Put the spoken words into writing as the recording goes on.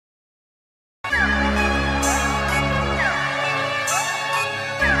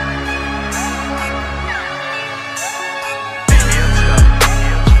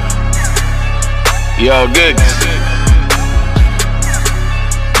Yo, gigs.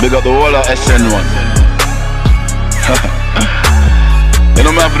 Big up the whole of SN1. You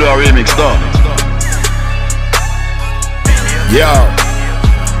know me have to do a remix though. Yo,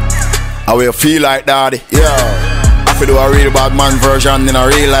 how you feel like daddy? Yo, I feel do a real bad man version in a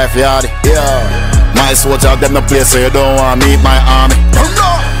real life yardie. Yo, my soldier them the place so you don't want to meet my army.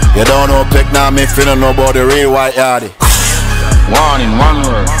 You don't know pick now me feeling know about the real white yardie. One in one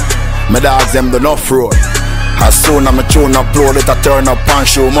word. My dogs them the enough road. As soon as my tune upload it I turn up and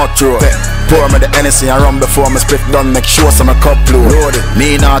show much road. Pour me the Hennessy and rum before my split done. Make sure some my cup load.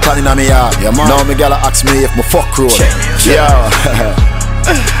 Me not turning on me yard. Yeah, now me gala ask me if my fuck road. Yeah.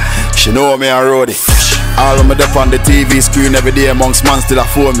 She know me a roadie. All of me up on the TV screen every day amongst man still a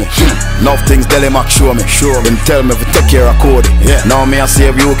for me. Enough things Deli Mac show me. Them tell me if take care of Cody. Now me a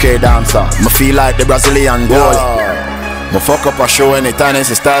save UK dancer. Me feel like the Brazilian goalie. Me fuck up a show anytime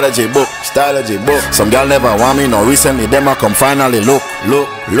it's a Stylo book. Some girl never want me, no recently them a come finally look.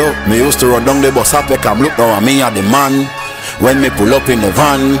 Me used to run down the bus up like I'm look now and me a the man. When me pull up in the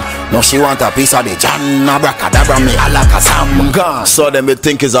van, now she want a piece of the John. Abracadabra me alakazam gone. So them me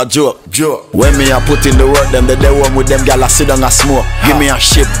think is a joke. When me a put in the work, them the day one with them gal a sit down and smoke. Give me a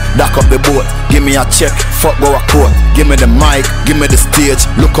ship, dock up the boat. Give me a check, fuck go a quote. Give me the mic, give me the stage.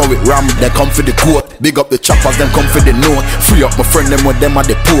 Look how it ram, they come for the quote. Big up the choppers, them come for the note. Free up my friend, them with them at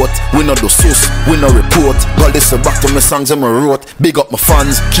the port. We no do sus, we no report. But listen back to my songs them I wrote. Big up my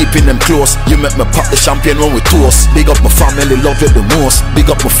fans, keeping them close. You make me pop the champagne when we toast. Big up my family, love you the most. Big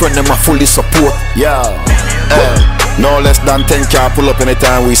up my friend, them I fully support. Yeah, no less than 10 car pull up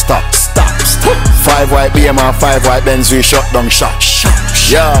anytime we stop. 5 white BM and 5 white Benz we shut down shot.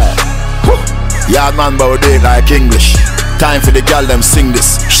 Yeah, yard man bow day like English. Time for the gal them sing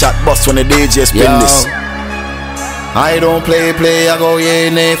this. Shot bust when the DJ spin this. I don't play, I go yeah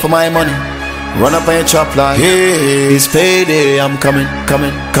nay for my money. Run up and chop like hey, it's payday, I'm coming.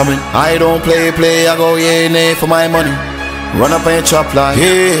 I don't play, I go yeah nay for my money. Run up and chop like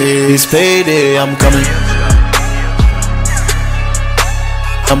hey, it's payday, I'm coming.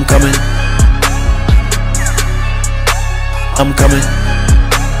 I'm coming.